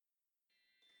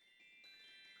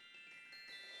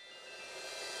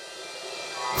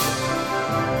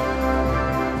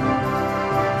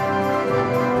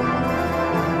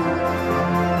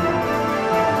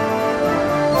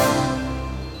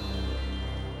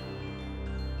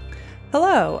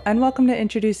Hello, and welcome to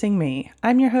Introducing Me.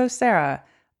 I'm your host, Sarah.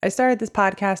 I started this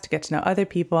podcast to get to know other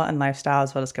people and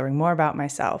lifestyles while discovering more about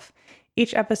myself.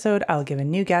 Each episode, I'll give a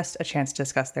new guest a chance to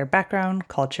discuss their background,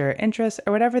 culture, interests,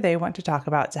 or whatever they want to talk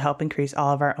about to help increase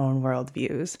all of our own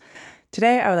worldviews.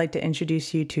 Today, I would like to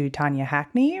introduce you to Tanya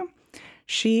Hackney.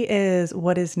 She is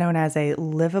what is known as a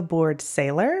live-aboard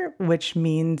sailor, which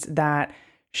means that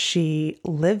she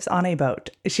lives on a boat.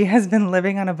 She has been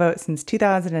living on a boat since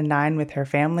 2009 with her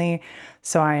family.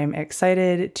 So I am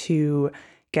excited to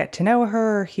get to know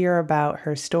her, hear about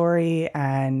her story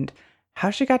and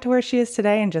how she got to where she is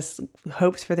today and just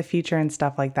hopes for the future and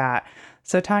stuff like that.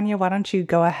 So Tanya, why don't you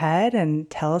go ahead and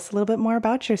tell us a little bit more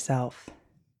about yourself?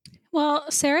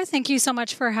 Well, Sarah, thank you so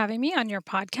much for having me on your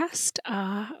podcast.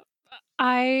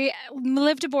 I've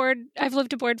lived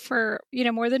aboard for,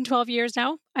 more than 12 years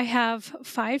now. I have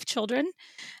 5 children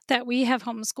that we have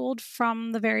homeschooled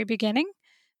from the very beginning.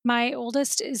 My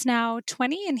oldest is now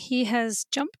 20 and he has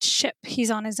jumped ship.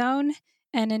 He's on his own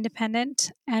and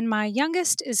independent. And my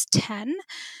youngest is 10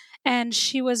 and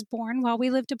she was born while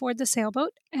we lived aboard the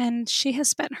sailboat and she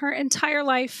has spent her entire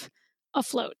life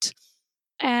afloat.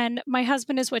 And my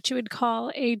husband is what you would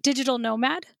call a digital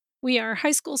nomad. We are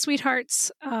high school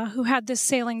sweethearts who had this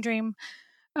sailing dream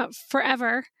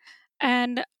forever.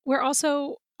 And we're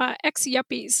also ex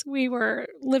yuppies. We were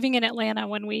living in Atlanta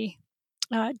when we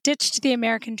ditched the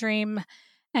American dream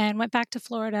and went back to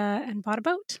Florida and bought a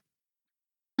boat.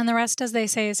 And the rest, as they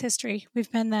say, is history.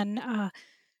 We've been then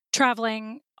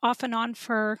traveling off and on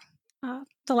for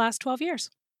the last 12 years.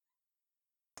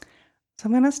 So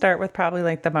I'm going to start with probably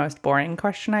like the most boring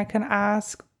question I can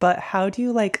ask, but how do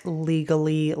you like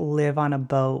legally live on a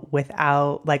boat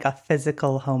without like a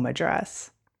physical home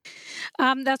address?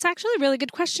 That's actually a really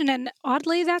good question. And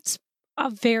oddly, that's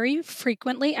a very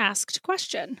frequently asked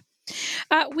question.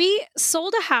 We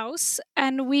sold a house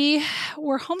and we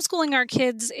were homeschooling our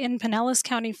kids in Pinellas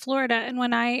County, Florida. And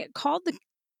when I called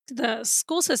the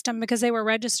school system because they were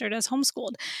registered as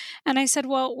homeschooled. And I said,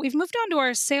 well, we've moved on to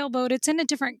our sailboat. It's in a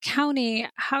different county.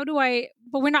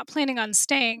 But we're not planning on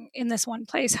staying in this one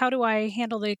place. How do I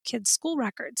handle the kids' school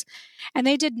records? And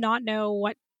they did not know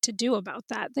what to do about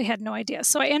that. They had no idea.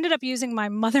 So I ended up using my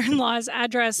mother-in-law's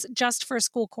address just for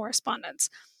school correspondence.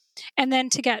 And then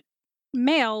to get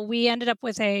mail, we ended up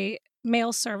with a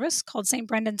mail service called St.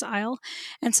 Brendan's Isle.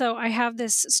 And so I have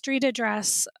this street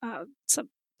address. It's a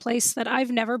place that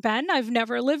I've never been. I've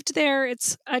never lived there.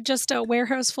 It's just a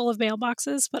warehouse full of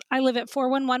mailboxes, but I live at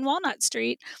 411 Walnut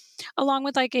Street along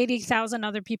with like 80,000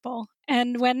 other people.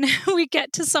 And when we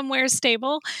get to somewhere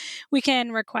stable, we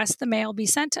can request the mail be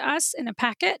sent to us in a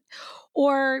packet,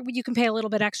 or you can pay a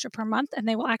little bit extra per month and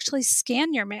they will actually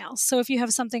scan your mail. So if you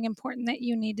have something important that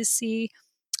you need to see,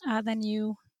 then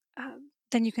you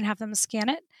can have them scan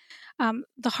it.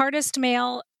 The hardest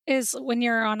mail is when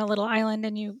you're on a little island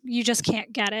and you just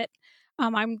can't get it.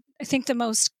 I think the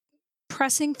most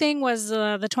pressing thing was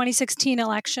the 2016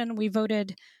 election. We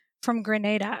voted from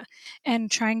Grenada,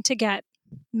 and trying to get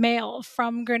mail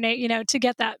from Grenada, to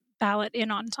get that ballot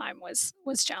in on time was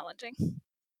challenging.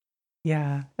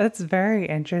 Yeah, that's very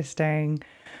interesting.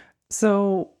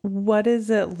 So, what is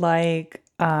it like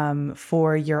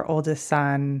for your oldest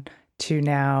son to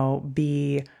now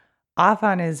be off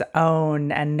on his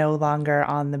own and no longer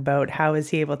on the boat? How is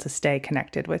he able to stay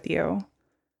connected with you?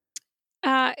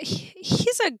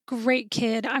 He's a great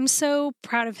kid. I'm so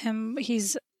proud of him.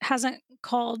 He's hasn't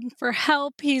called for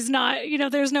help. He's not,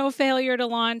 there's no failure to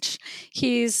launch.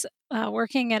 He's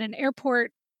working at an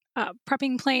airport,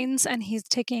 prepping planes, and he's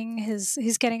getting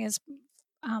his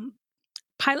um,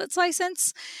 pilot's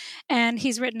license, and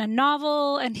he's written a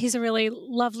novel, and he's a really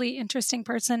lovely, interesting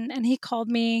person. And he called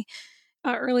me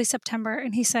early September,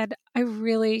 and he said, I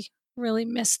really, really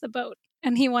miss the boat.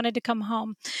 And he wanted to come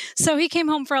home. So he came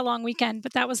home for a long weekend,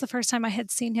 but that was the first time I had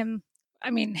seen him.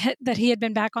 I mean, that he had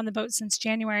been back on the boat since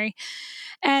January.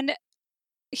 And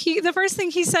the first thing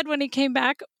he said when he came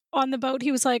back on the boat,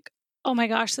 he was like, oh my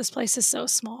gosh, this place is so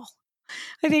small.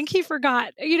 I think he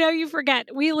forgot. You forget.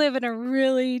 We live in a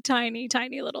really tiny,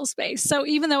 tiny little space. So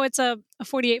even though it's a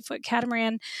 48-foot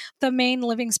catamaran, the main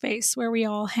living space where we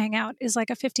all hang out is like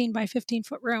a 15 by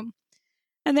 15-foot room.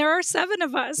 And there are 7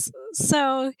 of us.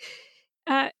 So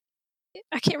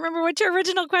I can't remember what your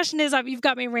original question is. You've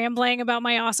got me rambling about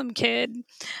my awesome kid.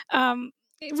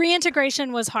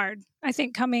 Reintegration was hard. I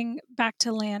think coming back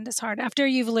to land is hard. After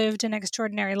you've lived an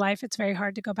extraordinary life, it's very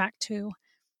hard to go back to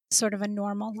sort of a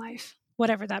normal life,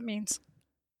 whatever that means.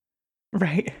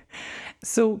 Right.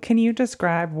 So, can you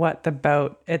describe what the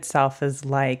boat itself is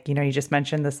like? You just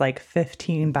mentioned this like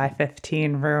 15 by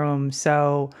 15 room.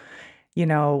 So,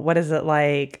 what is it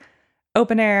like?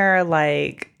 open air,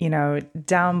 like,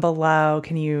 down below?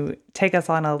 Can you take us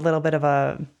on a little bit of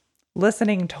a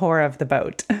listening tour of the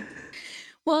boat?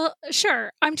 Well,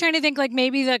 sure. I'm trying to think like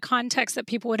maybe the context that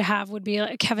people would have would be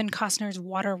like Kevin Costner's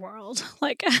Waterworld,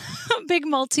 like a big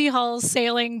multi-hull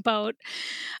sailing boat.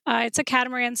 It's a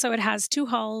catamaran, so it has two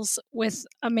hulls with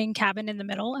a main cabin in the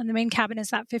middle, and the main cabin is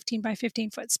that 15 by 15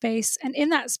 foot space. And in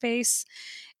that space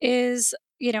is,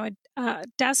 a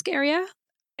desk area,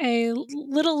 a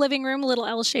little living room, a little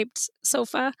L-shaped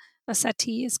sofa, a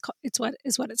settee is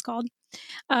what it's called,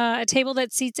 a table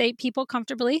that seats 8 people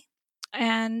comfortably,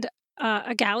 and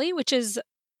a galley, which is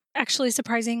actually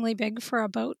surprisingly big for a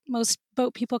boat. Most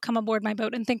boat people come aboard my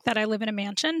boat and think that I live in a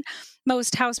mansion.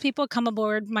 Most house people come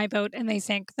aboard my boat and they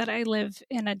think that I live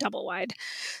in a double wide.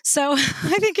 So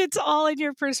I think it's all in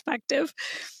your perspective.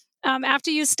 After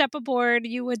you step aboard,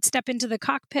 you would step into the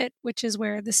cockpit, which is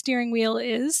where the steering wheel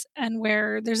is, and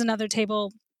where there's another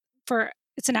table for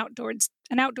it's an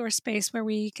outdoor space where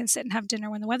we can sit and have dinner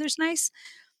when the weather's nice.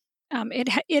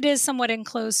 It is somewhat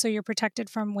enclosed, so you're protected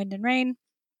from wind and rain.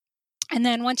 And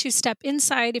then once you step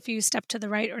inside, if you step to the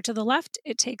right or to the left,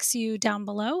 it takes you down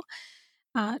below,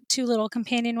 2 little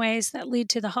companionways that lead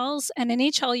to the hulls. And in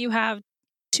each hull, you have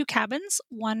 2 cabins,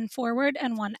 one forward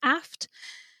and one aft.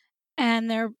 And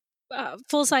they're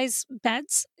full-size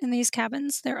beds in these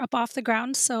cabins. They're up off the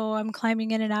ground, so I'm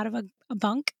climbing in and out of a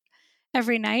bunk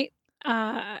every night.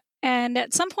 And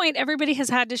at some point, everybody has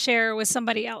had to share with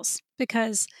somebody else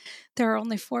because there are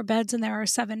only 4 beds and there are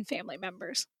 7 family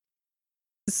members.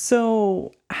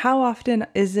 So, how often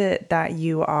is it that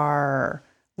you are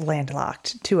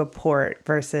landlocked to a port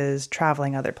versus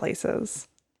traveling other places?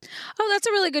 Oh, that's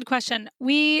a really good question.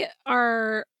 We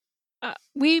are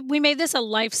we made this a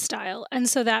lifestyle, and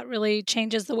so that really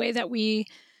changes the way that we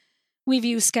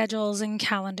view schedules and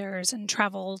calendars and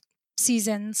travel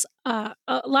seasons. A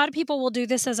lot of people will do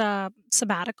this as a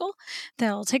sabbatical.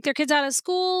 They'll take their kids out of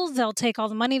school, they'll take all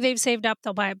the money they've saved up,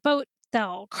 they'll buy a boat,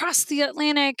 they'll cross the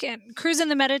Atlantic and cruise in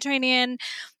the Mediterranean,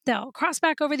 they'll cross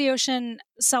back over the ocean,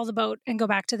 sell the boat, and go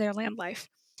back to their land life.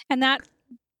 And that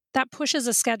pushes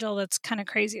a schedule that's kind of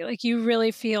crazy. Like you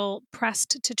really feel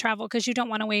pressed to travel because you don't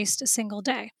want to waste a single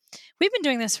day. We've been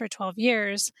doing this for 12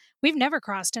 years. We've never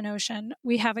crossed an ocean.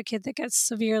 We have a kid that gets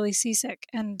severely seasick,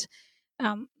 and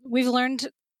we've learned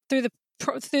through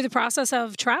the process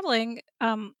of traveling,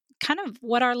 kind of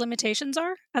what our limitations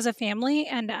are as a family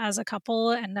and as a couple,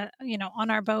 and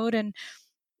on our boat, and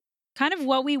kind of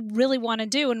what we really want to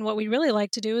do and what we really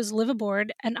like to do is live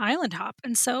aboard and island hop.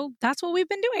 And so that's what we've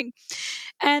been doing.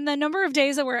 And the number of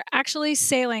days that we're actually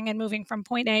sailing and moving from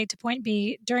point A to point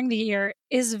B during the year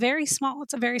is very small.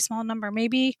 It's a very small number.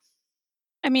 Maybe,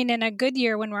 I mean, in a good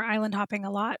year when we're island hopping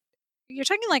a lot, you're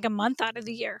talking like a month out of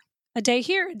the year. A day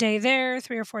here, a day there,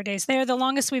 3 or 4 days there. The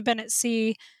longest we've been at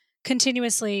sea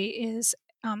continuously is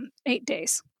 8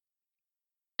 days.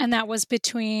 And that was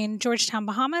between Georgetown,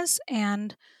 Bahamas,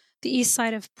 and the east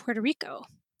side of Puerto Rico.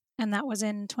 And that was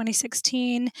in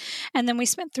 2016. And then we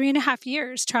spent 3.5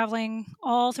 years traveling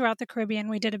all throughout the Caribbean.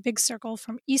 We did a big circle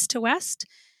from east to west.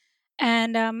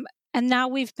 And now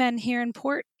we've been here in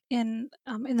port in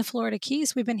the Florida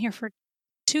Keys. We've been here for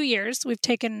 2 years. We've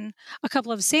taken a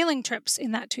couple of sailing trips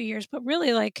in that 2 years, but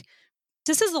really, like,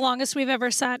 this is the longest we've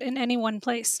ever sat in any one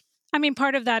place. I mean,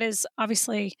 part of that is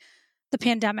obviously the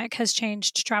pandemic has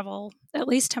changed travel, at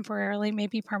least temporarily,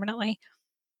 maybe permanently.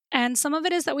 And some of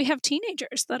it is that we have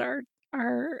teenagers that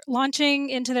are launching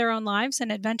into their own lives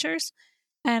and adventures,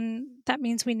 and that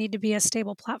means we need to be a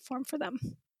stable platform for them.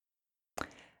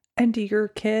 And do your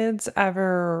kids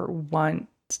ever want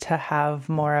to have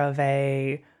more of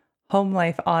a home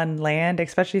life on land,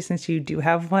 especially since you do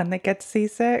have one that gets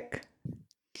seasick?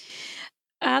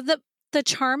 The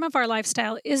charm of our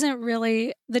lifestyle isn't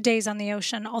really the days on the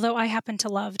ocean, although I happen to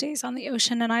love days on the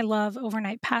ocean and I love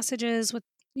overnight passages with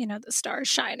the stars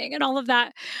shining and all of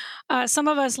that. Some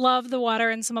of us love the water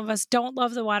and some of us don't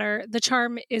love the water. The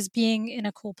charm is being in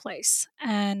a cool place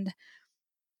and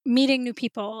meeting new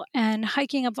people and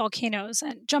hiking up volcanoes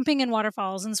and jumping in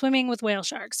waterfalls and swimming with whale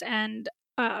sharks and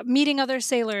meeting other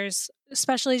sailors,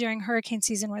 especially during hurricane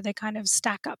season where they kind of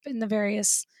stack up in the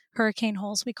various hurricane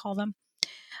holes, we call them.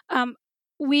 Um,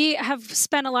 we have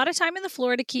spent a lot of time in the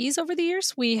Florida Keys over the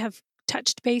years. We have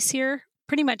touched base here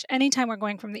pretty much anytime we're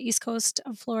going from the east coast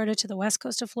of Florida to the west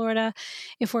coast of Florida,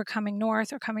 if we're coming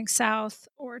north or coming south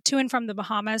or to and from the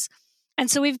Bahamas. And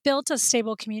so we've built a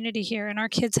stable community here, and our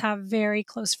kids have very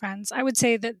close friends. I would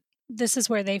say that this is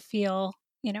where they feel,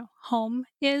 home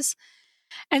is.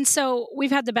 And so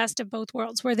we've had the best of both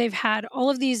worlds where they've had all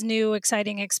of these new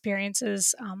exciting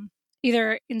experiences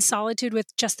either in solitude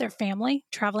with just their family,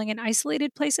 traveling in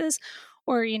isolated places,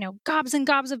 or, gobs and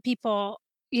gobs of people,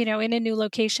 in a new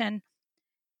location,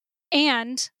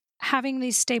 and having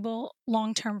these stable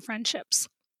long-term friendships,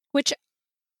 which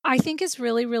I think is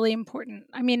really, really important.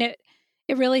 I mean, it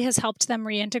really has helped them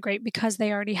reintegrate because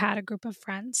they already had a group of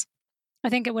friends. I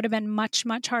think it would have been much,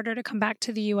 much harder to come back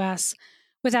to the US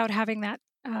without having that,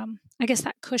 I guess,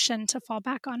 that cushion to fall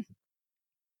back on.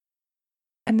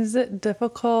 And is it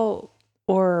difficult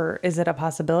or is it a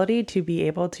possibility to be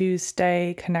able to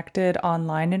stay connected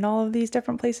online in all of these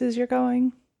different places you're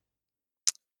going?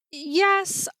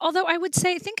 Yes, although I would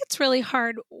say I think it's really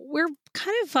hard. We're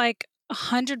kind of like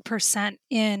 100%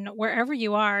 in wherever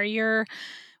you are.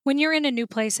 When you're in a new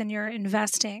place and you're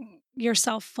investing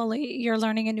yourself fully, you're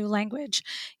learning a new language,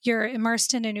 you're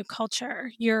immersed in a new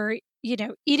culture, you're,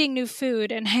 eating new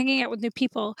food and hanging out with new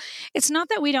people. It's not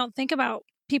that we don't think about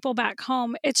people back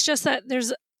home. It's just that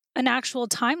there's an actual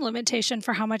time limitation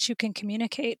for how much you can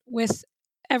communicate with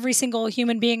every single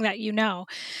human being that you know.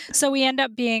 So we end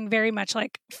up being very much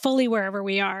like fully wherever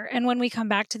we are. And when we come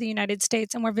back to the United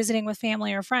States and we're visiting with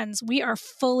family or friends, we are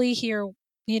fully here,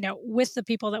 with the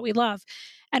people that we love.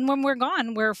 And when we're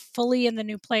gone, we're fully in the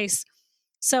new place.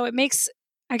 So it makes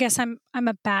I guess I'm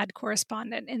a bad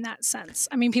correspondent in that sense.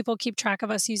 I mean, people keep track of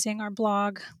us using our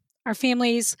blog. Our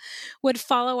families would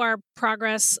follow our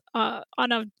progress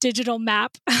on a digital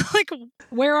map. Like,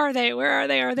 where are they? Where are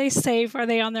they? Are they safe? Are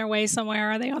they on their way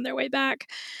somewhere? Are they on their way back?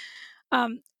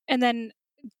 And then,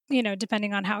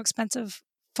 depending on how expensive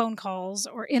phone calls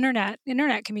or internet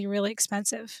can be really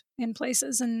expensive in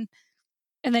places, and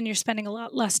then you're spending a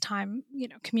lot less time,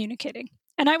 communicating.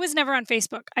 And I was never on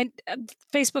Facebook.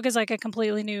 Facebook is like a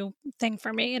completely new thing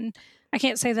for me, and I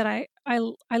can't say that I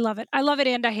love it. I love it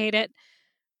and I hate it,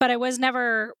 but I was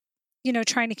never,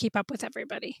 trying to keep up with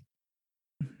everybody.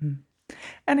 Mhm.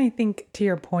 And I think to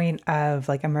your point of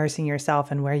like immersing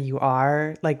yourself in where you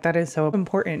are, like that is so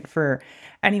important for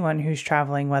anyone who's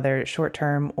traveling, whether short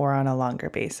term or on a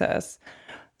longer basis.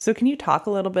 So, can you talk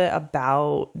a little bit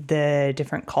about the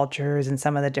different cultures and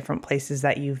some of the different places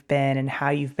that you've been and how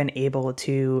you've been able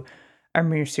to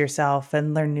immerse yourself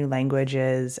and learn new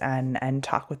languages and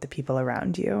talk with the people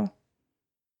around you?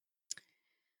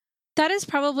 That is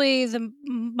probably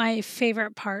my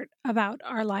favorite part about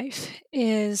our life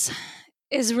is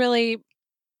really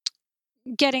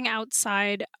getting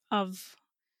outside of,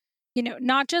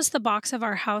 not just the box of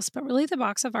our house, but really the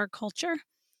box of our culture.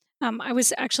 I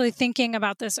was actually thinking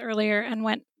about this earlier and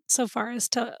went so far as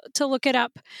to look it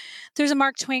up. There's a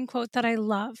Mark Twain quote that I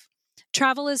love.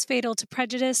 Travel is fatal to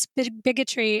prejudice,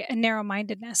 bigotry, and narrow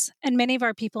mindedness, and many of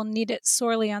our people need it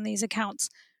sorely on these accounts.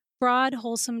 Broad,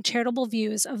 wholesome, charitable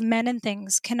views of men and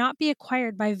things cannot be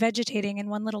acquired by vegetating in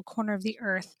one little corner of the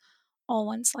earth all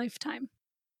one's lifetime.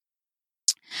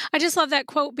 I just love that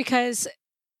quote because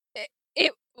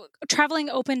it traveling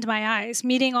opened my eyes.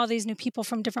 Meeting all these new people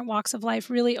from different walks of life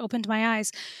really opened my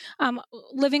eyes.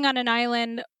 Living on an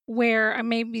island where I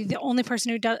may be the only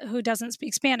person who doesn't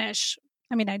speak Spanish.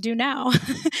 I mean, I do now.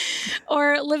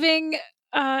 Or living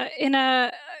in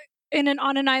on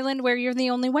an island where you're the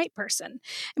only white person.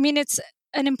 I mean, it's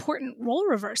an important role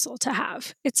reversal to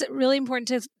have. It's really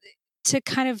important to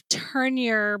kind of turn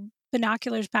your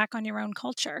binoculars back on your own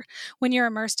culture. When you're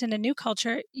immersed in a new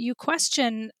culture, you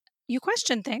question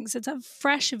things. It's a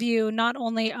fresh view not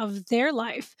only of their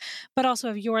life, but also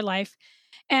of your life.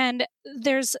 And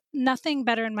there's nothing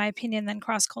better, in my opinion, than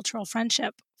cross-cultural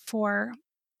friendship for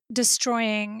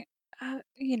destroying,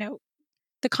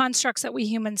 the constructs that we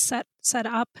humans set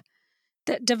up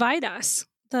that divide us.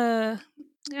 I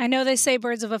know they say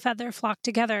birds of a feather flock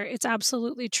together. It's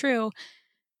absolutely true.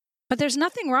 But there's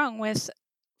nothing wrong with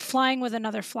flying with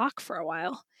another flock for a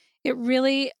while. It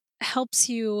really helps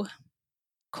you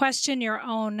question your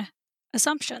own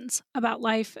assumptions about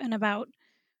life and about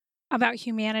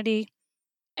humanity,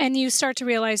 and you start to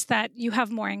realize that you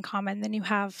have more in common than you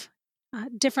have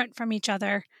different from each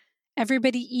other.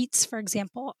 Everybody eats, for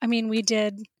example. I mean, we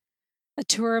did a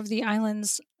tour of the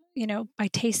islands, by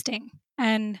tasting,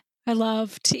 and I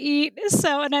love to eat,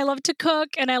 and I love to cook,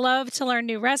 and I love to learn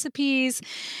new recipes,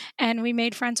 and we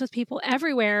made friends with people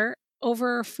everywhere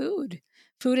over food.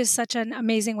 Food is such an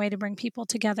amazing way to bring people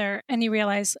together, and you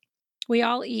realize we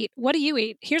all eat. What do you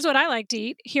eat? Here's what I like to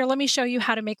eat. Here, let me show you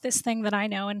how to make this thing that I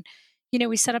know. And,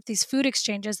 we set up these food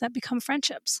exchanges that become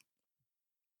friendships.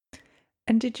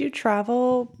 And did you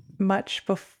travel much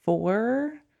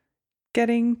before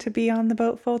getting to be on the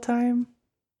boat full time?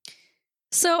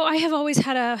 So I have always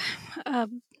had a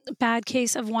bad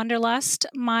case of wanderlust.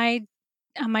 My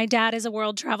dad is a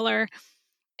world traveler,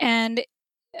 and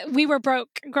we were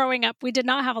broke growing up. We did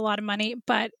not have a lot of money,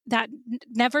 but that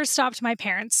never stopped my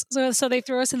parents. So they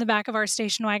threw us in the back of our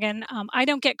station wagon. I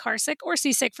don't get car sick or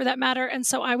seasick for that matter. And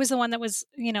so I was the one that was,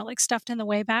 like stuffed in the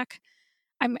way back.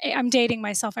 I'm dating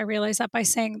myself. I realize that by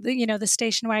saying the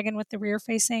station wagon with the rear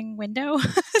facing window.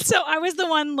 So I was the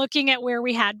one looking at where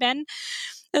we had been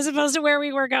as opposed to where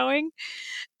we were going.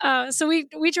 So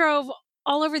we drove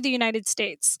all over the United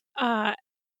States. I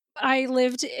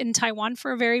lived in Taiwan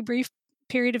for a very brief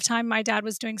period of time. My dad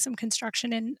was doing some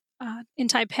construction in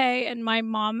Taipei, and my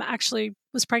mom actually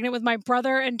was pregnant with my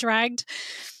brother and dragged,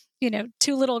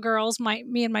 two little girls,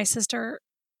 me and my sister,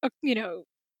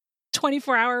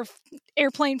 24-hour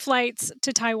airplane flights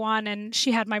to Taiwan, and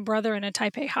she had my brother in a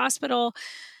Taipei hospital.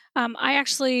 I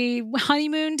actually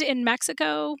honeymooned in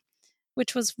Mexico,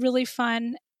 which was really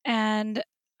fun, and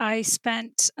I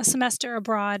spent a semester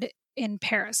abroad in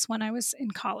Paris when I was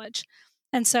in college.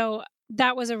 And so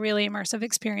that was a really immersive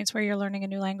experience where you're learning a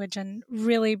new language and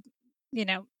really,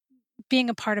 being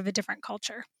a part of a different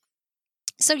culture.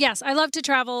 So yes, I love to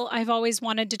travel. I've always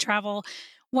wanted to travel.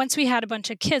 Once we had a bunch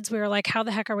of kids, we were like, how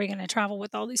the heck are we going to travel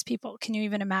with all these people? Can you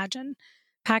even imagine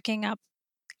packing up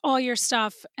all your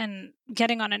stuff and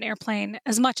getting on an airplane?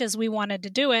 As much as we wanted to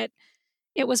do it,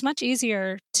 it was much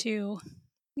easier to,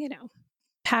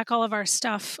 pack all of our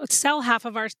stuff, sell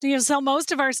sell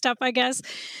most of our stuff, I guess,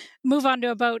 move onto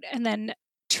a boat and then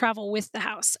travel with the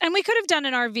house. And we could have done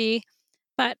an RV,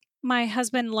 but my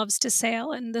husband loves to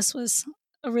sail, and this was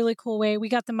a really cool way. We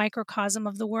got the microcosm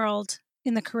of the world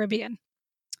in the Caribbean.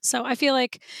 So I feel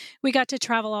like we got to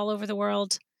travel all over the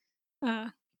world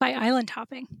by island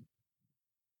hopping.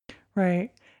 Right.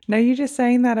 Now, you just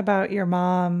saying that about your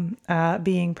mom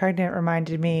being pregnant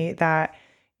reminded me that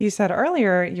you said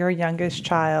earlier your youngest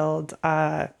child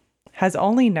has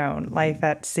only known life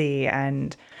at sea.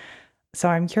 And so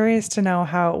I'm curious to know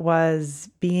how it was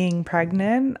being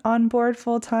pregnant on board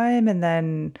full time. And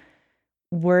then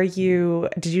did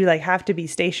you like have to be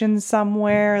stationed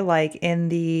somewhere like in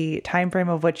the time frame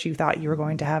of which you thought you were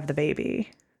going to have the baby?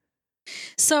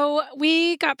 So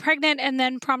we got pregnant and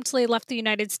then promptly left the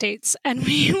United States, and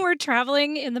we were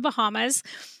traveling in the Bahamas.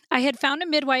 I had found a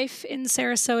midwife in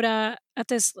Sarasota at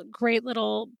this great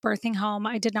little birthing home.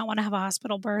 I did not want to have a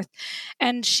hospital birth.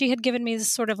 And she had given me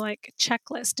this sort of like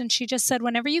checklist. And she just said,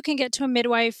 whenever you can get to a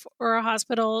midwife or a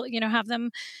hospital, have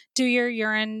them do your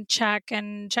urine check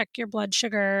and check your blood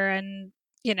sugar and,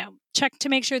 check to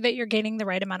make sure that you're gaining the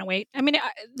right amount of weight. I mean,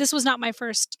 this was not my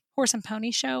first horse and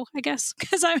pony show, I guess,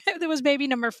 because it was baby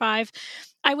number 5.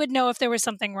 I would know if there was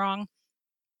something wrong.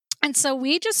 And so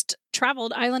we just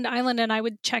traveled island to island, and I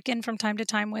would check in from time to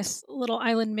time with little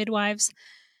island midwives.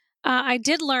 I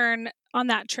did learn on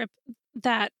that trip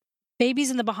that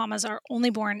babies in the Bahamas are only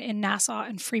born in Nassau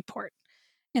and Freeport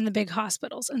in the big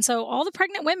hospitals. And so all the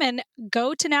pregnant women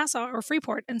go to Nassau or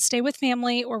Freeport and stay with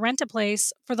family or rent a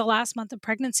place for the last month of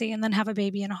pregnancy and then have a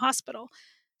baby in a hospital.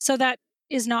 So that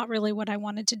is not really what I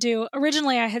wanted to do.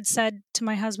 Originally, I had said to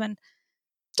my husband,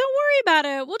 don't worry about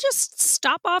it. We'll just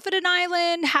stop off at an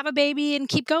island, have a baby, and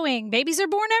keep going. Babies are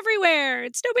born everywhere.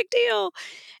 It's no big deal.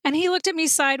 And he looked at me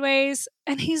sideways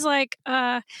and he's like,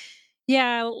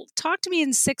 yeah, talk to me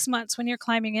in 6 months when you're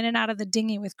climbing in and out of the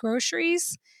dinghy with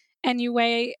groceries and you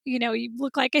weigh, you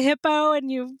look like a hippo and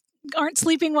you aren't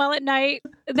sleeping well at night.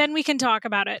 Then we can talk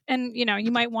about it. And,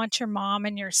 you might want your mom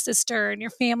and your sister and your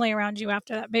family around you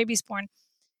after that baby's born.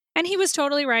 And he was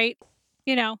totally right.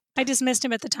 I dismissed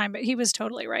him at the time, but he was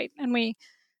totally right. And we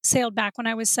sailed back when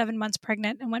I was 7 months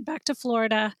pregnant and went back to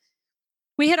Florida.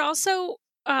 We had also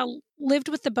lived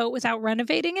with the boat without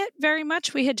renovating it very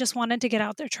much. We had just wanted to get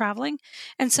out there traveling.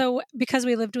 And so because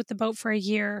we lived with the boat for a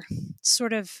year,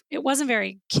 it wasn't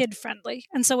very kid friendly.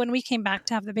 And so when we came back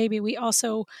to have the baby, we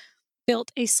also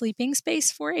built a sleeping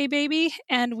space for a baby.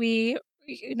 And we,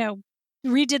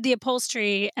 redid the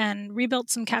upholstery and rebuilt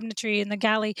some cabinetry in the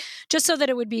galley just so that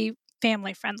it would be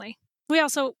family friendly. We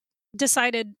also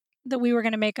decided that we were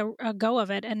going to make a go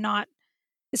of it and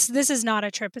this is not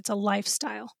a trip, it's a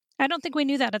lifestyle. I don't think we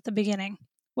knew that at the beginning,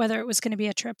 whether it was going to be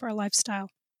a trip or a lifestyle.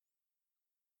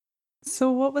 So,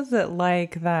 what was it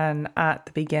like then at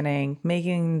the beginning,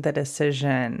 making the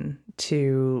decision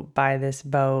to buy this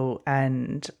boat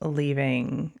and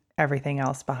leaving everything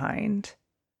else behind?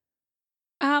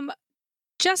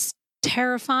 Just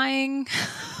terrifying.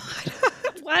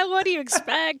 What do you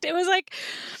expect? It was like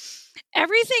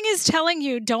everything is telling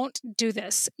you don't do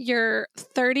this. You're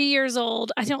 30 years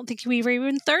old. I don't think we were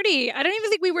even 30. I don't even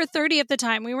think we were 30 at the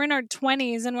time. We were in our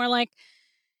 20s and we're like,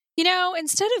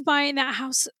 instead of buying that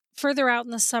house further out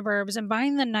in the suburbs and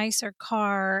buying the nicer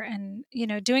car and,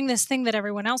 doing this thing that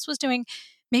everyone else was doing,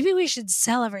 maybe we should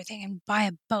sell everything and buy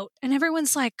a boat. And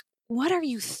everyone's like, what are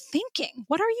you thinking?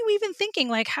 What are you even thinking?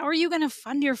 Like, how are you going to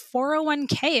fund your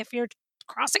 401k if you're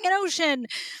crossing an ocean?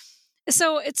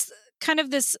 So it's kind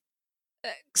of this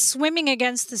swimming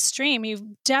against the stream.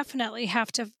 You definitely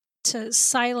have to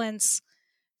silence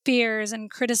fears and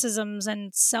criticisms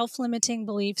and self-limiting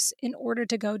beliefs in order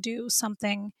to go do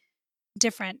something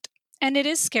different. And it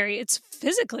is scary. It's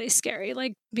physically scary.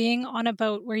 Like being on a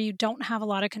boat where you don't have a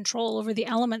lot of control over the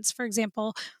elements, for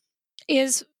example,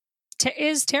 is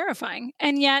terrifying.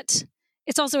 And yet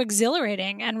it's also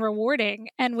exhilarating and rewarding.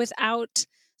 And without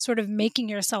sort of making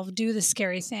yourself do the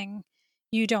scary thing,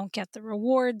 you don't get the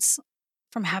rewards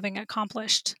from having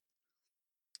accomplished,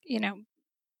 you know,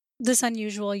 this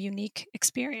unusual, unique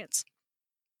experience.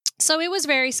 So it was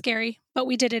very scary, but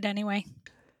we did it anyway.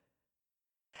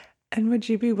 And would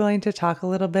you be willing to talk a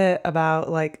little bit about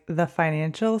like the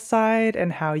financial side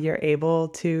and how you're able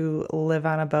to live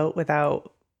on a boat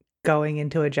without going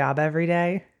into a job every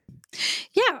day?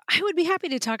 Yeah, I would be happy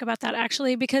to talk about that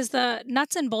actually, because the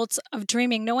nuts and bolts of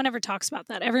dreaming, no one ever talks about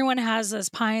that. Everyone has this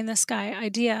pie in the sky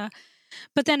idea,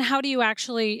 but then how do you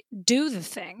actually do the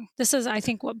thing? This is, I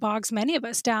think, what bogs many of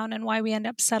us down and why we end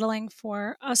up settling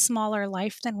for a smaller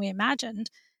life than we imagined.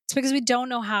 It's because we don't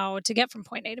know how to get from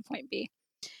point A to point B.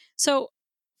 So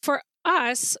for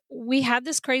us, we had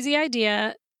this crazy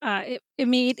idea. It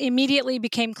immediately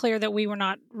became clear that we were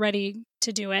not ready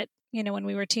to do it, when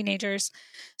we were teenagers.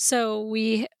 So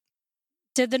we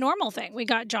did the normal thing. We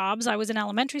got jobs. I was an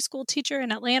elementary school teacher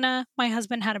in Atlanta. My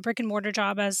husband had a brick and mortar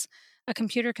job as a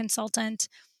computer consultant.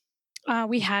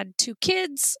 We had 2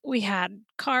 kids. We had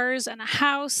cars and a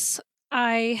house.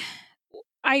 I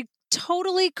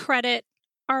totally credit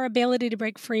our ability to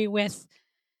break free with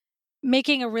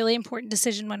making a really important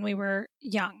decision when we were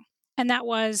young. And that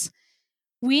was,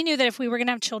 we knew that if we were going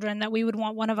to have children, that we would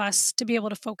want one of us to be able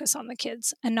to focus on the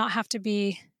kids and not have to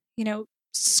be,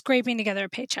 scraping together a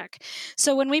paycheck.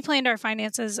 So when we planned our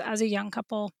finances as a young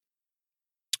couple,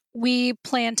 we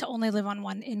planned to only live on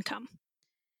one income.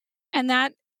 And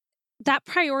that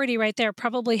priority right there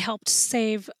probably helped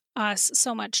save us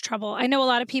so much trouble. I know a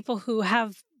lot of people who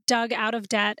have dug out of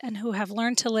debt and who have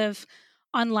learned to live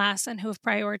on less and who have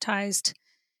prioritized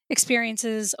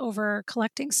experiences over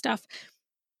collecting stuff.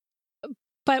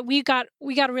 But we got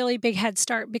a really big head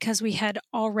start because we had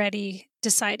already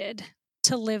decided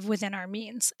to live within our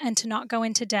means and to not go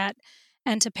into debt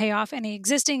and to pay off any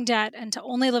existing debt and to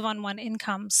only live on one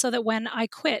income, so that when I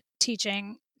quit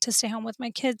teaching to stay home with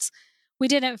my kids, we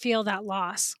didn't feel that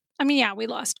loss. I mean, yeah, we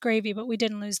lost gravy, but we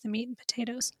didn't lose the meat and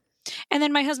potatoes. And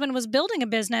then my husband was building a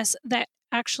business that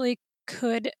actually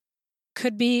he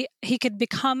could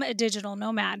become a digital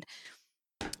nomad.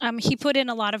 He put in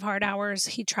a lot of hard hours.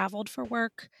 He traveled for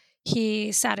work.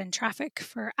 He sat in traffic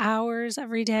for hours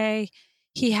every day.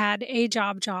 He had a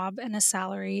job and a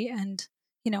salary and,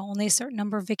 only a certain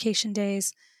number of vacation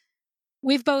days.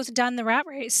 We've both done the rat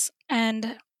race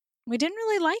and we didn't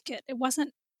really like it. It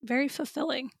wasn't very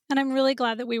fulfilling. And I'm really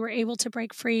glad that we were able to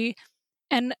break free.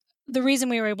 And the reason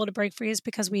we were able to break free is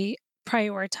because we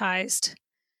prioritized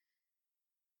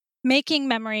making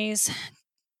memories,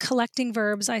 collecting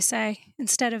verbs, I say,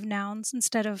 instead of nouns,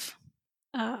 instead of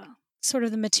sort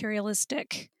of the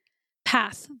materialistic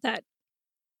path that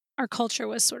our culture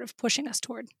was sort of pushing us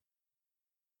toward.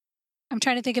 I'm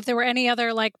trying to think if there were any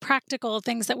other like practical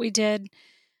things that we did.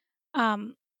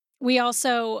 We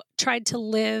also tried to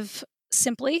live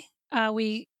simply.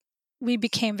 We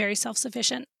became very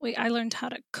self-sufficient. I learned how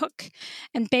to cook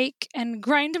and bake and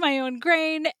grind my own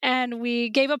grain. And we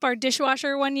gave up our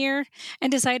dishwasher one year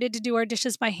and decided to do our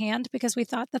dishes by hand because we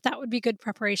thought that would be good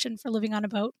preparation for living on a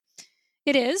boat.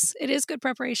 It is good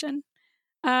preparation.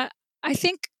 I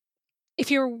think if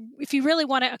you really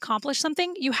want to accomplish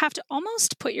something, you have to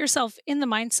almost put yourself in the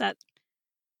mindset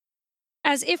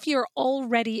as if you're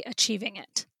already achieving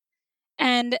it.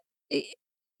 And,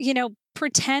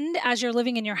 pretend as you're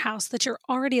living in your house that you're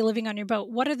already living on your boat.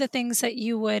 What are the things that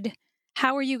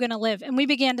how are you going to live? And we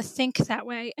began to think that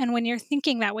way. And when you're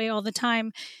thinking that way all the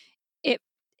time, it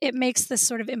makes this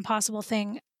sort of impossible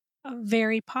thing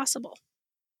very possible.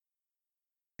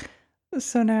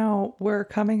 So now we're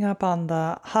coming up on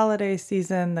the holiday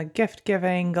season, the gift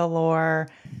giving galore.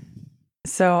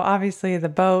 So obviously the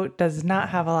boat does not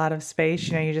have a lot of space.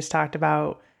 You just talked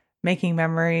about making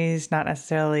memories, not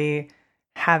necessarily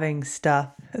having stuff.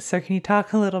 So can you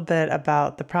talk a little bit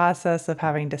about the process of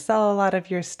having to sell a lot of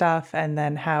your stuff and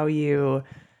then how you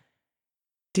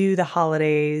do the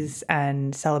holidays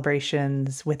and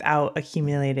celebrations without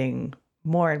accumulating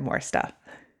more and more stuff?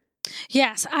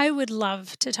 Yes, I would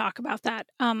love to talk about that.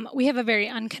 We have a very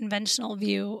unconventional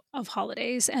view of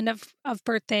holidays and of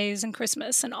birthdays and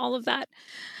Christmas and all of that.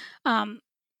 Um,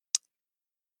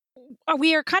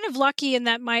 we are kind of lucky in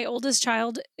that my oldest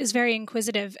child is very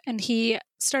inquisitive, and he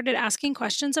started asking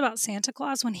questions about Santa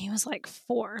Claus when he was like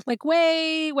 4, like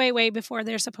way, way, way before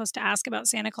they're supposed to ask about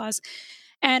Santa Claus.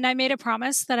 And I made a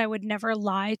promise that I would never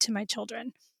lie to my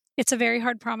children. It's a very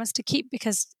hard promise to keep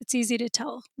because it's easy to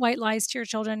tell white lies to your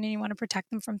children and you want to protect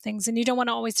them from things and you don't want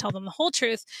to always tell them the whole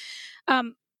truth.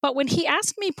 But when he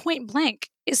asked me point blank,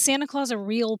 is Santa Claus a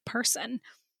real person?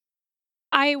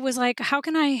 I was like, how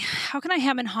can I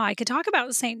hem and haw? I could talk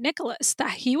about Saint Nicholas,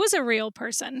 that he was a real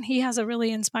person. He has a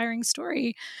really inspiring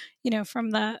story,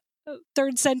 from the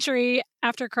 3rd century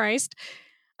after Christ.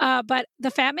 But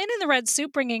the Fat Man in the Red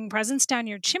Suit bringing presents down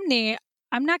your chimney,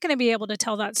 I'm not going to be able to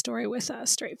tell that story with a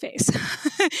straight face.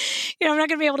 I'm not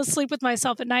going to be able to sleep with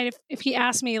myself at night if he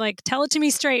asked me, like, tell it to me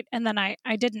straight, and then I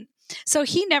didn't. So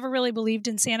he never really believed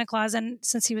in Santa Claus. And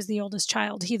since he was the oldest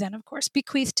child, he then, of course,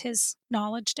 bequeathed his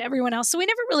knowledge to everyone else. So we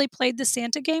never really played the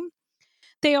Santa game.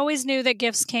 They always knew that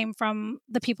gifts came from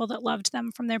the people that loved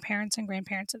them, from their parents and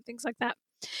grandparents and things like that.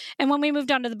 And when we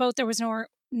moved onto the boat, there was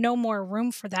no more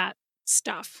room for that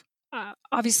stuff.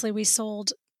 Obviously, we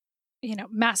sold,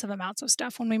 massive amounts of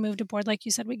stuff when we moved aboard. Like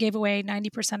you said, we gave away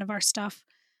 90% of our stuff,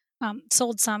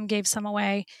 sold some, gave some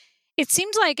away. It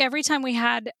seemed like every time we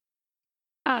had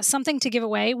something to give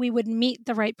away, we would meet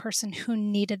the right person who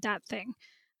needed that thing.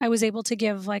 I was able to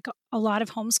give like a lot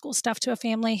of homeschool stuff to a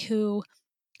family who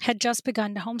had just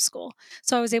begun to homeschool.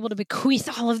 So I was able to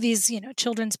bequeath all of these,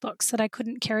 children's books that I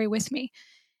couldn't carry with me.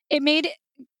 It made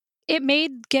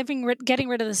getting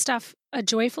rid of the stuff a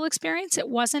joyful experience. It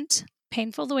wasn't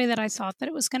painful the way that I thought that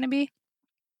it was going to be.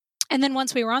 And then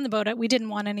once we were on the boat, we didn't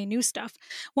want any new stuff.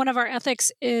 One of our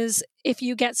ethics is if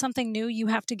you get something new, you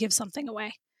have to give something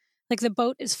away. Like the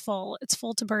boat is full. It's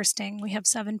full to bursting. We have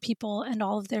 7 people and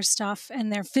all of their stuff,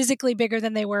 and they're physically bigger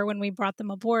than they were when we brought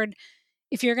them aboard.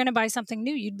 If you're going to buy something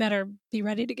new, you'd better be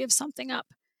ready to give something up.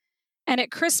 And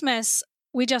at Christmas,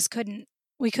 we just couldn't.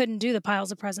 We couldn't do the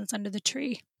piles of presents under the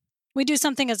tree. We do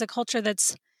something as a culture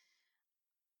that's,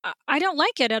 I don't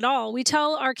like it at all. We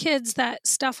tell our kids that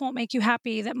stuff won't make you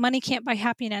happy, that money can't buy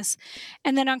happiness.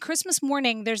 And then on Christmas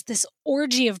morning, there's this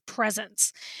orgy of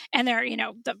presents. And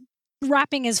the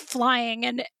wrapping is flying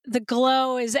and the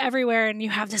glow is everywhere. And you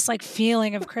have this like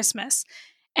feeling of Christmas.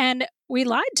 And we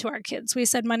lied to our kids. We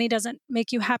said money doesn't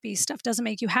make you happy, stuff doesn't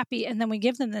make you happy. And then we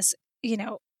give them this,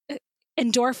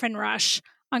 endorphin rush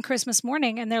on Christmas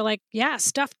morning. And they're like, yeah,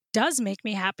 stuff does make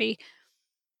me happy.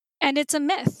 And it's a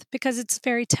myth because it's a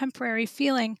very temporary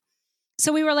feeling.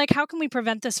 So we were like, how can we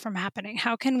prevent this from happening?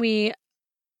 How can we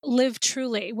live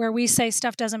truly where we say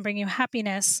stuff doesn't bring you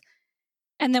happiness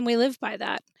and then we live by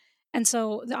that? And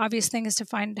so the obvious thing is to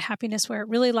find happiness where it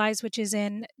really lies, which is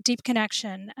in deep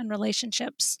connection and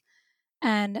relationships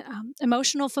and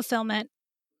emotional fulfillment,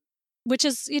 which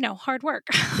is, hard work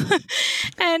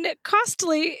and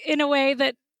costly in a way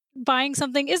that buying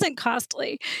something isn't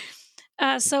costly.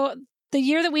 So the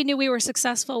year that we knew we were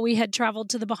successful, we had traveled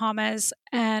to the Bahamas,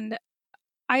 and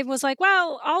I was like,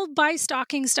 well, I'll buy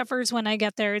stocking stuffers when I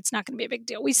get there. It's not going to be a big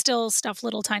deal. We still stuff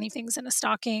little tiny things in a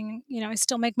stocking. I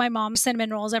still make my mom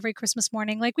cinnamon rolls every Christmas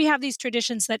morning. Like we have these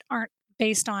traditions that aren't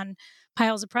based on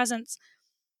piles of presents.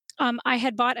 I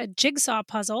had bought a jigsaw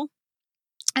puzzle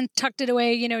and tucked it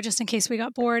away, just in case we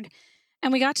got bored.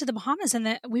 And we got to the Bahamas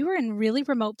and we were in really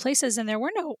remote places and there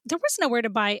was nowhere to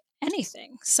buy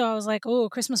anything. So I was like, oh,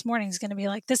 Christmas morning is going to be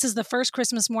like, this is the first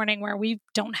Christmas morning where we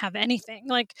don't have anything.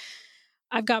 Like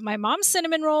I've got my mom's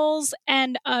cinnamon rolls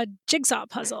and a jigsaw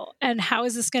puzzle. And how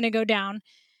is this going to go down?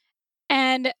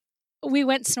 And we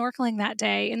went snorkeling that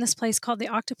day in this place called the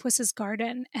Octopus's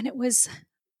Garden. And it was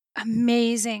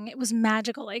amazing. It was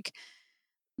magical. Like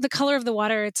the color of the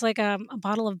water, it's like a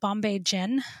bottle of Bombay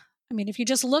gin. I mean, if you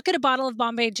just look at a bottle of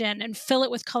Bombay gin and fill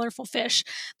it with colorful fish,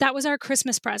 that was our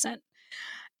Christmas present.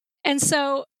 And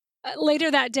so later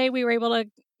that day, we were able to,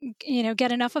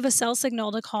 get enough of a cell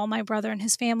signal to call my brother and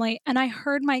his family. And I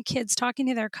heard my kids talking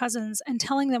to their cousins and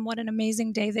telling them what an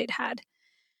amazing day they'd had,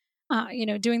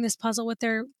 doing this puzzle with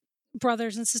their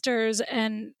brothers and sisters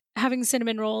and having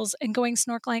cinnamon rolls and going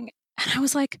snorkeling. And I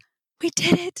was like, we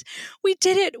did it. We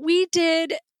did it. We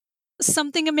did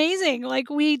something amazing. Like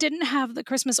we didn't have the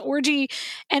Christmas orgy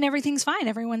and everything's fine.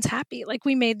 Everyone's happy. Like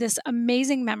we made this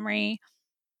amazing memory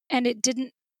and it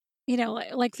didn't,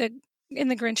 like in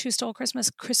the Grinch Who Stole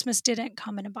Christmas didn't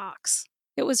come in a box.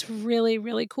 It was really,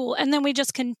 really cool. And then we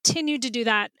just continued to do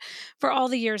that for all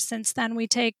the years since then. We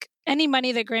take any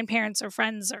money that grandparents or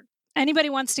friends or Anybody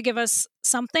wants to give us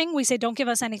something, we say, don't give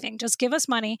us anything. Just give us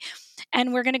money,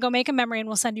 and we're going to go make a memory, and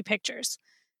we'll send you pictures.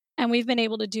 And we've been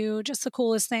able to do just the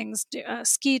coolest things,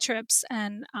 ski trips.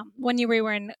 And one year we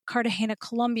were in Cartagena,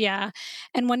 Colombia.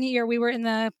 And one year we were in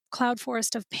the cloud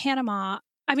forest of Panama.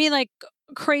 I mean, like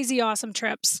crazy awesome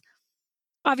trips.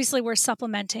 Obviously, we're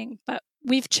supplementing, but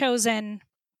we've chosen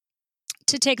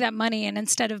to take that money, and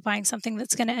instead of buying something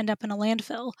that's going to end up in a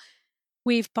landfill,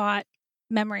 we've bought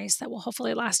memories that will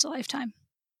hopefully last a lifetime.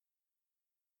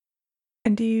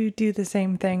 And do you do the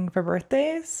same thing for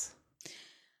birthdays?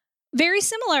 Very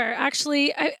similar,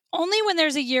 actually. Only when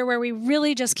there's a year where we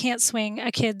really just can't swing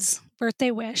a kid's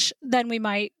birthday wish, then we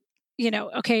might,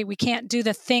 okay, we can't do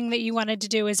the thing that you wanted to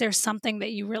do. Is there something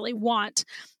that you really want?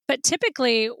 But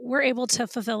typically, we're able to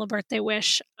fulfill a birthday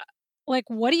wish. Like,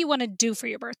 what do you want to do for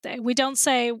your birthday? We don't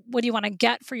say, what do you want to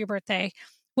get for your birthday?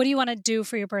 What do you want to do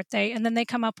for your birthday? And then they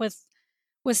come up with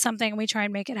something, and we try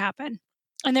and make it happen.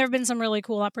 And there have been some really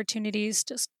cool opportunities,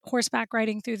 just horseback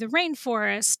riding through the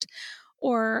rainforest,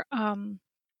 or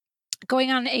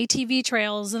going on ATV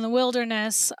trails in the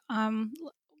wilderness.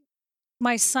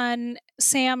 My son,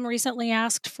 Sam, recently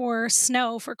asked for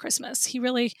snow for Christmas. He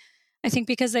really, I think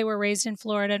because they were raised in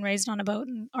Florida and raised on a boat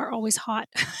and are always hot,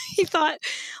 he thought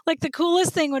like the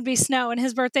coolest thing would be snow, and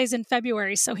his birthday's in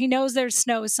February. So he knows there's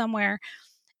snow somewhere.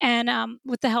 And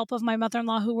with the help of my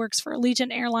mother-in-law, who works for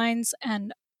Allegiant Airlines,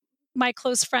 and my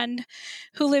close friend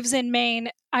who lives in Maine,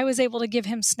 I was able to give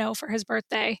him snow for his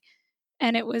birthday.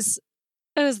 And it was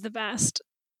the best.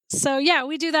 So yeah,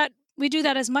 we do that. We do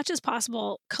that as much as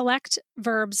possible. Collect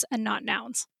verbs and not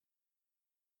nouns.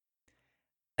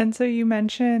 And so you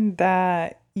mentioned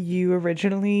that you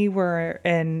originally were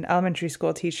an elementary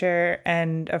school teacher,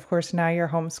 and of course now you're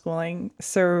homeschooling.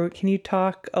 So can you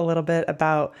talk a little bit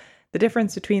about the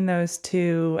difference between those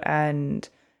two, and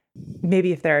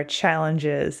maybe if there are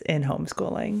challenges in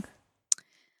homeschooling?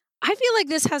 I feel like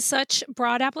this has such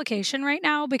broad application right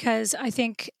now, because I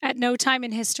think at no time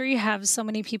in history have so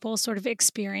many people sort of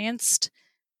experienced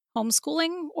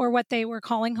homeschooling, or what they were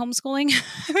calling homeschooling.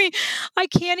 I mean, I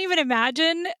can't even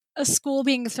imagine a school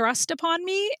being thrust upon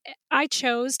me. I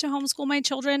chose to homeschool my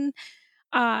children.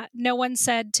 No one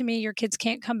said to me, your kids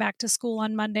can't come back to school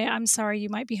on Monday. I'm sorry, you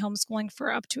might be homeschooling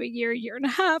for up to a year and a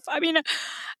half. I mean,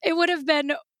 it would have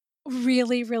been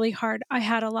really, really hard. I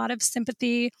had a lot of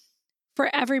sympathy for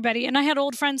everybody. And I had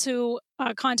old friends who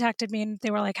contacted me, and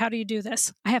they were like, how do you do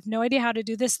this? I have no idea how to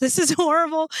do this. This is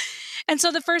horrible. And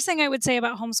so the first thing I would say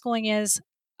about homeschooling is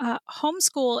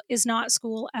homeschool is not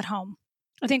school at home.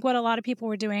 I think what a lot of people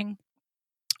were doing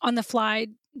on the fly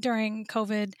during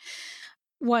COVID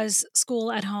was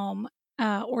school at home,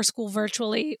 or school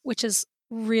virtually, which is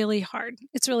really hard.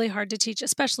 It's really hard to teach,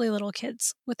 especially little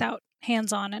kids, without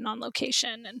hands-on and on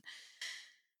location, and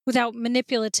without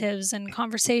manipulatives and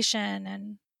conversation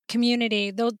and community.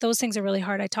 Those things are really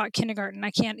hard. I taught kindergarten. I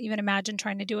can't even imagine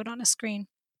trying to do it on a screen.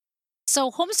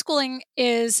 So homeschooling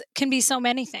can be so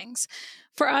many things.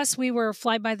 For us, we were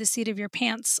fly by the seat of your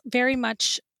pants. Very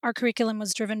much our curriculum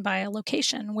was driven by a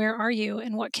location. Where are you,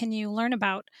 and what can you learn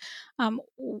about?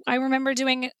 I remember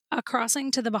doing a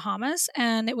crossing to the Bahamas,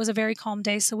 and it was a very calm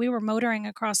day. So we were motoring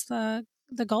across the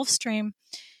Gulf Stream,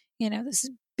 this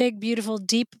big, beautiful,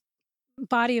 deep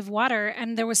body of water,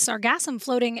 and there was sargassum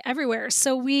floating everywhere.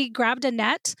 So we grabbed a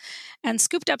net and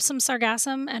scooped up some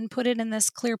sargassum and put it in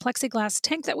this clear plexiglass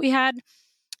tank that we had,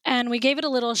 and we gave it a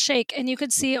little shake, and you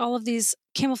could see all of these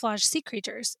camouflage sea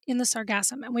creatures in the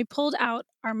sargassum. And we pulled out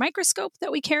our microscope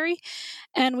that we carry,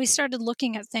 and we started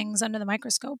looking at things under the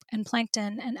microscope, and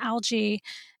plankton and algae,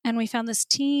 and we found this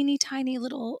teeny tiny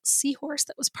little seahorse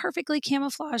that was perfectly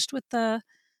camouflaged with the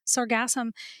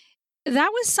sargassum.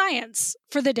 That was science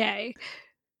for the day.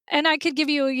 And I could give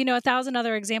you, 1,000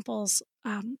 other examples,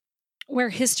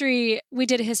 where we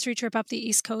did a history trip up the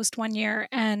East Coast one year,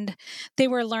 and they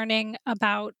were learning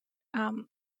about,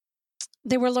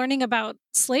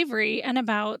 slavery and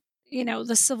about,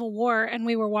 the Civil War, and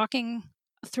we were walking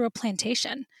through a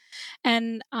plantation.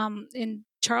 And in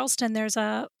Charleston, there's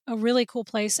a really cool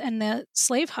place, and the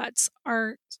slave huts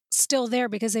are still there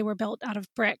because they were built out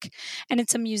of brick. And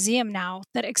it's a museum now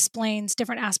that explains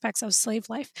different aspects of slave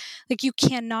life. Like, you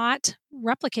cannot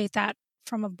replicate that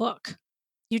from a book.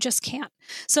 You just can't.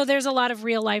 So there's a lot of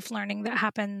real life learning that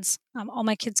happens. All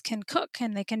my kids can cook,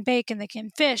 and they can bake, and they can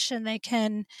fish, and they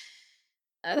can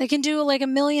do like a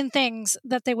million things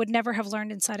that they would never have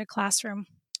learned inside a classroom.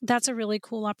 That's a really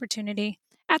cool opportunity.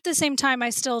 At the same time,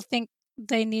 I still think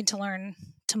they need to learn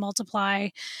to multiply,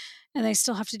 and they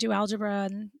still have to do algebra.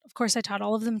 And of course, I taught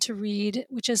all of them to read,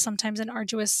 which is sometimes an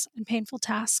arduous and painful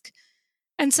task.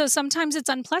 And so sometimes it's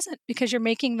unpleasant because you're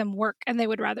making them work and they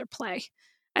would rather play.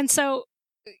 And so,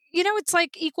 it's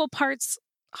like equal parts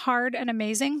hard and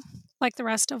amazing, like the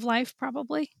rest of life,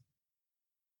 probably.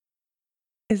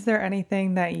 Is there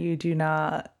anything that you do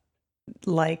not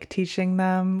like teaching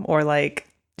them or like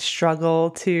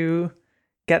struggle to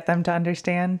get them to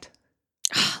understand?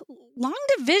 Long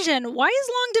division. Why is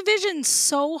long division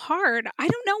so hard? I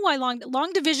don't know why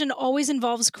long division always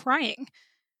involves crying.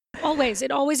 Always.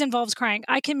 It always involves crying.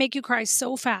 I can make you cry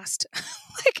so fast.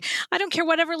 Like, I don't care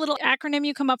whatever little acronym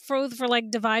you come up with for like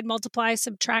divide, multiply,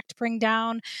 subtract, bring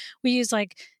down. We use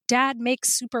like dad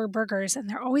makes super burgers and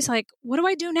they're always like, "What do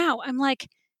I do now?" I'm like,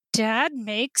 "Dad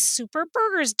makes super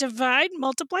burgers, divide,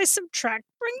 multiply, subtract,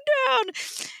 bring down."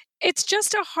 It's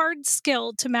just a hard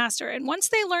skill to master. And once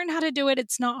they learn how to do it,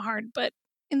 it's not hard, but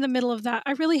in the middle of that,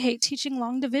 I really hate teaching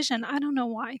long division. I don't know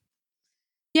why.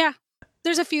 Yeah,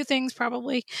 there's a few things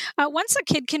probably. Once a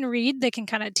kid can read, they can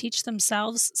kind of teach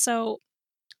themselves. So,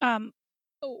 um,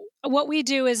 what we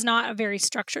do is not a very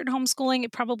structured homeschooling.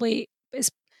 It probably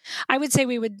is. I would say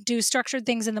we would do structured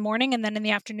things in the morning, and then in the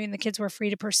afternoon, the kids were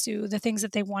free to pursue the things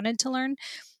that they wanted to learn.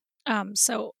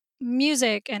 So,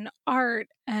 music and art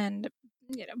and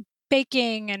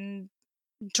baking and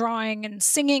drawing and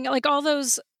singing, like all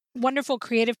those wonderful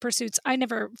creative pursuits. I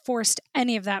never forced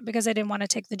any of that because I didn't want to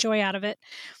take the joy out of it.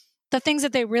 The things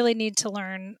that they really need to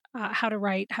learn, how to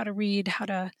write, how to read, how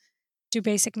to do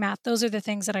basic math, those are the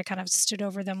things that I kind of stood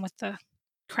over them with the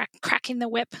cracking the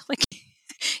whip, like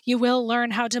you will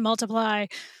learn how to multiply.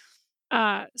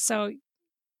 So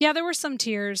yeah, there were some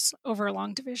tears over a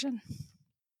long division.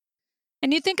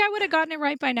 And you'd think I would have gotten it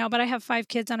right by now, but I have 5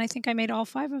 kids and I think I made all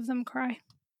 5 of them cry.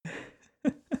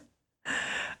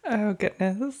 Oh,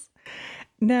 goodness.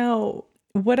 Now,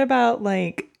 what about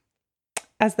like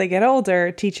as they get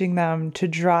older, teaching them to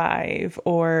drive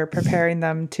or preparing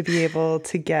them to be able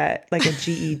to get like a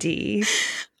GED?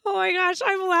 Oh my gosh,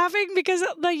 I'm laughing because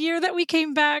the year that we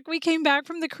came back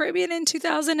from the Caribbean in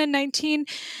 2019,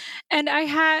 and I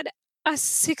had a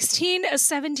 16, a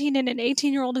 17, and an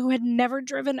 18-year-old who had never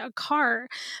driven a car.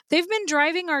 They've been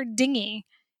driving our dinghy,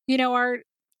 our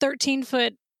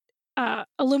 13-foot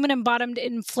aluminum bottomed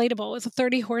inflatable with a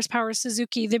 30 horsepower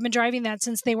Suzuki. They've been driving that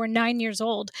since they were 9 years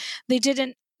old.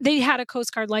 They had a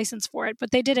Coast Guard license for it, but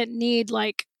they didn't need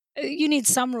you need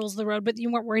some rules of the road, but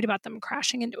you weren't worried about them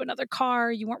crashing into another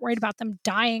car. You weren't worried about them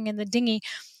dying in the dinghy.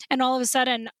 And all of a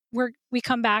sudden, we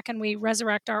come back and we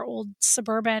resurrect our old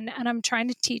Suburban, and I'm trying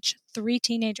to teach 3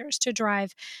 teenagers to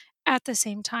drive at the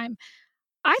same time.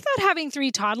 I thought having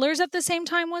 3 toddlers at the same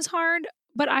time was hard,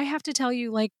 but I have to tell you,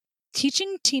 like,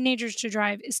 teaching teenagers to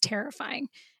drive is terrifying.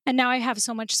 And now I have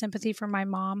so much sympathy for my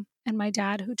mom and my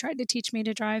dad who tried to teach me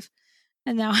to drive.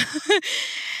 And now,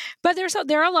 but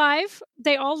they're alive.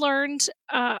 They all learned.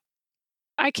 I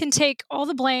can take all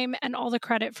the blame and all the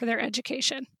credit for their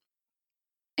education,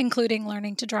 including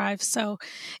learning to drive. So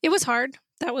it was hard.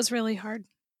 That was really hard.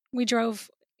 We drove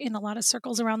in a lot of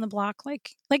circles around the block,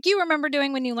 like you remember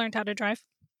doing when you learned how to drive.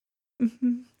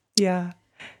 Mhm. Yeah.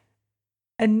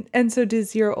 And so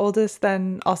does your oldest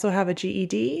then also have a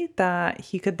GED that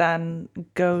he could then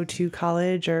go to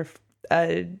college or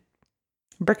a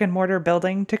brick and mortar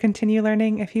building to continue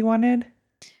learning if he wanted?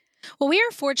 Well, we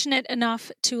are fortunate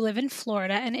enough to live in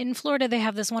Florida, and in Florida, they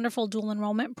have this wonderful dual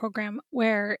enrollment program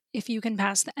where if you can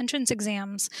pass the entrance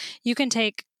exams, you can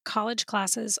take college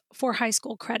classes for high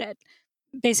school credit,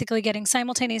 basically getting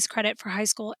simultaneous credit for high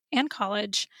school and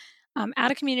college at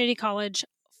a community college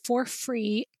for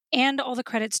free, and all the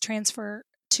credits transfer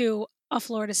to a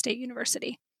Florida State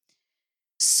University.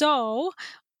 So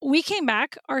we came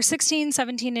back, our 16,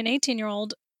 17, and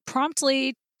 18-year-old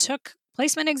promptly took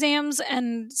placement exams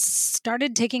and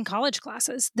started taking college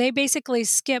classes. They basically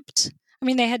skipped. I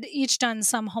mean, they had each done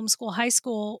some homeschool high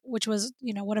school, which was,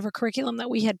 whatever curriculum that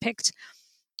we had picked.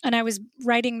 And I was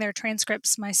writing their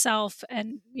transcripts myself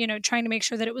and, trying to make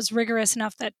sure that it was rigorous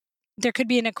enough that there could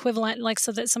be an equivalent, like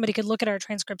so that somebody could look at our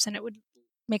transcripts and it would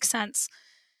make sense.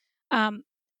 And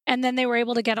then they were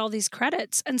able to get all these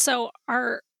credits. And so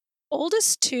our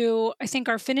oldest 2, I think,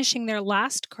 are finishing their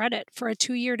last credit for a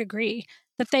 2-year degree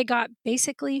that they got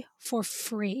basically for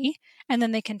free. And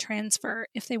then they can transfer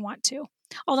if they want to.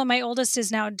 Although my oldest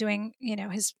is now doing,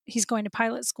 he's going to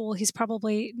pilot school. He's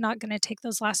probably not going to take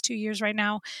those last 2 years right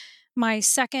now. My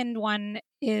second one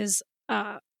is,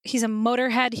 he's a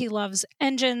motorhead. He loves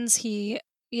engines. He,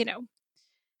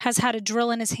 has had a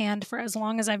drill in his hand for as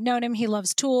long as I've known him. He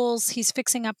loves tools. He's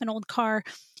fixing up an old car.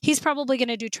 He's probably going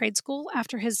to do trade school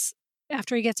after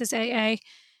he gets his AA.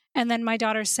 And then my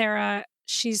daughter Sarah,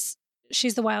 she's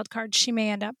the wild card. She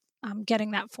may end up getting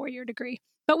that 4-year degree.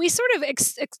 But we sort of,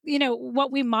 what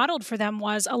we modeled for them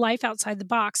was a life outside the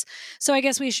box. So I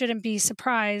guess we shouldn't be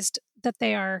surprised that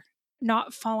they are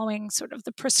not following sort of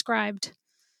the prescribed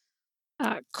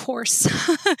course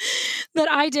that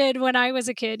I did when I was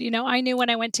a kid. I knew when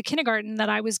I went to kindergarten that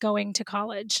I was going to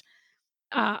college.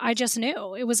 I just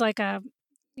knew. It was like a,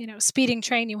 speeding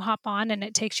train you hop on and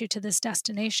it takes you to this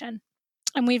destination.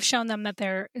 And we've shown them that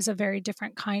there is a very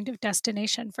different kind of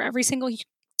destination for every single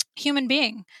human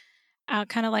being.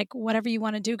 Kind of like whatever you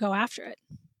want to do, go after it.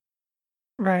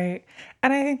 Right.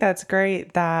 And I think that's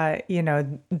great that,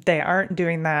 they aren't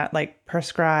doing that like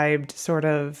prescribed sort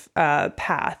of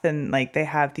path, and like they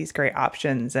have these great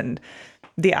options, and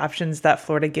the options that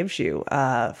Florida gives you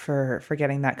for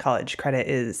getting that college credit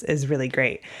is really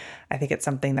great. I think it's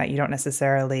something that you don't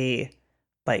necessarily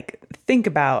like think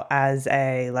about as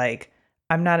a like,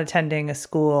 I'm not attending a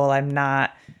school, I'm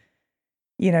not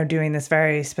doing this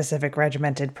very specific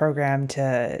regimented program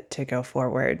to go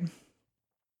forward.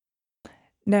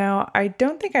 Now, I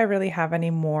don't think I really have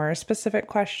any more specific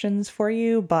questions for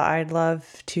you, but I'd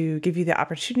love to give you the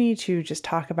opportunity to just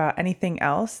talk about anything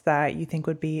else that you think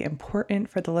would be important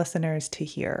for the listeners to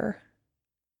hear.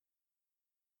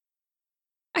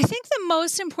 I think the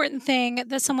most important thing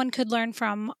that someone could learn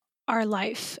from our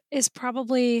life is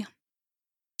probably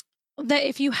that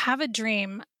if you have a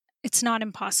dream, it's not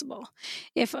impossible.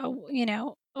 If a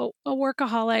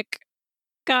workaholic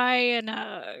guy and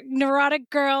a neurotic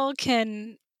girl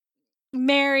can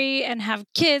marry and have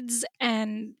kids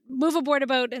and move aboard a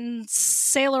boat and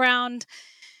sail around,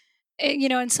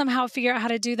 and somehow figure out how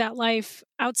to do that life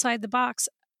outside the box,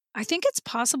 I think it's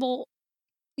possible,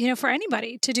 for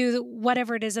anybody to do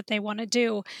whatever it is that they want to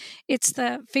do. It's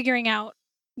the figuring out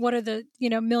what are the,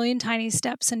 million tiny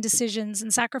steps and decisions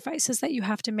and sacrifices that you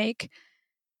have to make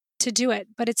to do it.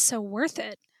 But it's so worth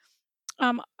it.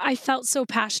 I felt so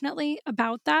passionately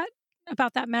about that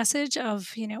message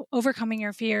of, overcoming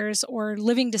your fears or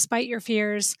living despite your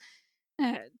fears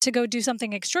to go do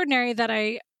something extraordinary, that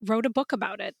I wrote a book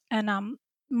about it. And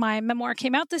my memoir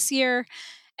came out this year,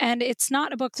 and it's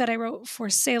not a book that I wrote for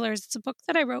sailors. It's a book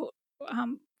that I wrote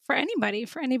for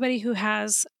anybody who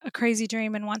has a crazy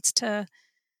dream and wants to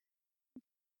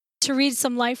read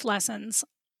some life lessons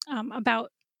about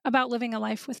living a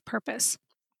life with purpose.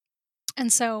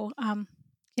 And so,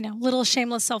 little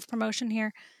shameless self-promotion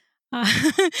here.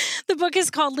 The book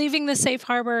is called Leaving the Safe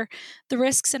Harbor, The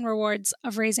Risks and Rewards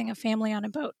of Raising a Family on a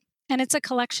Boat. And it's a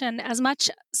collection, as much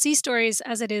sea stories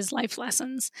as it is life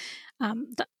lessons.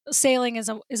 Sailing is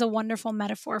a wonderful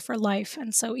metaphor for life.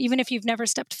 And so even if you've never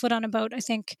stepped foot on a boat, I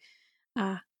think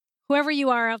whoever you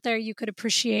are out there, you could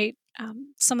appreciate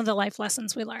some of the life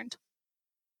lessons we learned.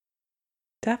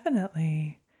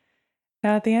 Definitely.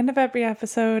 Now, at the end of every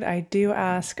episode, I do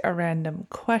ask a random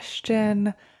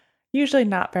question, usually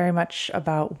not very much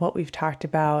about what we've talked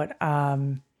about.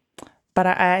 But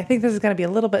I think this is going to be a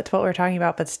little bit to what we're talking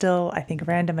about, but still, I think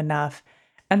random enough.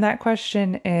 And that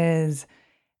question is,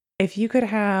 if you could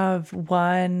have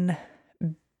one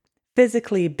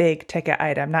physically big ticket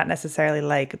item, not necessarily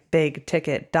like big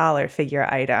ticket dollar figure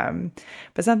item,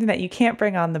 but something that you can't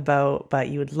bring on the boat, but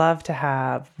you would love to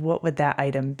have, what would that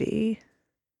item be?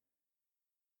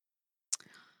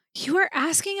 You are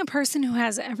asking a person who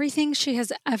has everything she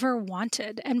has ever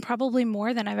wanted, and probably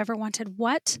more than I've ever wanted.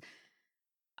 What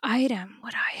item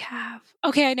would I have?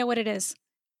 Okay, I know what it is.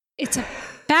 It's a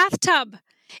bathtub.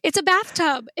 It's a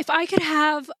bathtub. If I could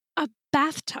have a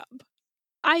bathtub.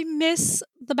 I miss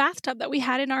the bathtub that we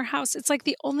had in our house. It's like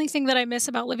the only thing that I miss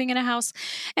about living in a house.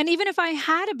 And even if I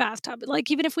had a bathtub, like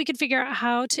even if we could figure out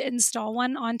how to install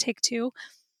one on Take Two,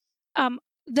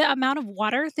 the amount of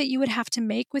water that you would have to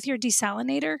make with your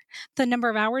desalinator, the number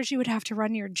of hours you would have to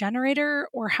run your generator,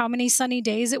 or how many sunny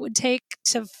days it would take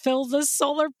to fill the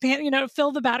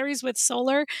fill the batteries with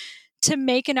solar to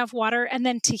make enough water, and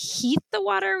then to heat the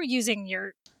water using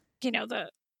your,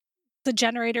 the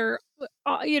generator,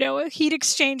 heat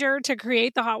exchanger to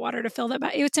create the hot water to fill that.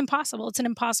 It's impossible. It's an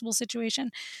impossible situation.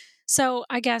 So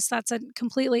I guess that's a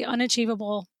completely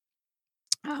unachievable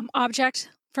object.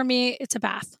 For me, it's a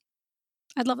bath.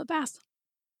 I'd love a bath.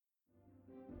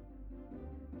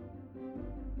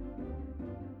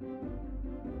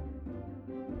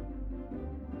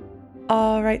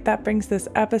 All right, that brings this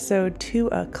episode to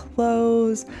a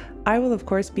close. I will, of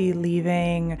course, be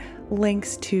leaving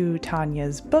links to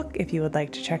Tanya's book if you would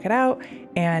like to check it out,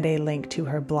 and a link to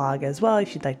her blog as well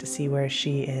if you'd like to see where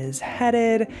she is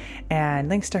headed, and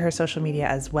links to her social media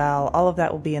as well. All of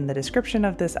that will be in the description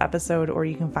of this episode, or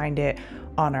you can find it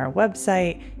on our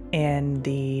website in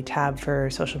the tab for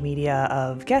social media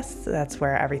of guests. That's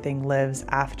where everything lives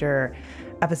after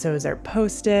episodes are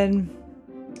posted.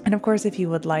 And of course, if you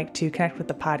would like to connect with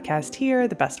the podcast here,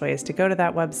 the best way is to go to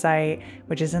that website,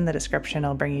 which is in the description.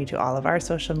 It'll bring you to all of our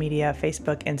social media,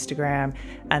 Facebook, Instagram,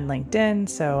 and LinkedIn.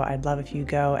 So I'd love if you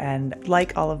go and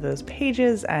like all of those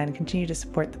pages and continue to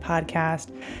support the podcast.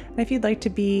 And if you'd like to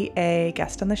be a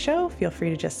guest on the show, feel free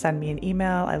to just send me an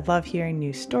email. I love hearing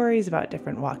new stories about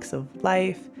different walks of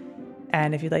life.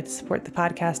 And if you'd like to support the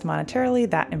podcast monetarily,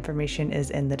 that information is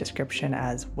in the description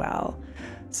as well.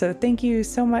 So thank you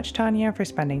so much, Tanya, for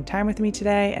spending time with me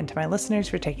today, and to my listeners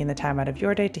for taking the time out of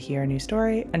your day to hear a new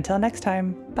story. Until next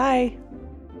time, bye.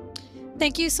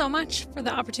 Thank you so much for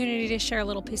the opportunity to share a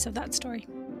little piece of that story.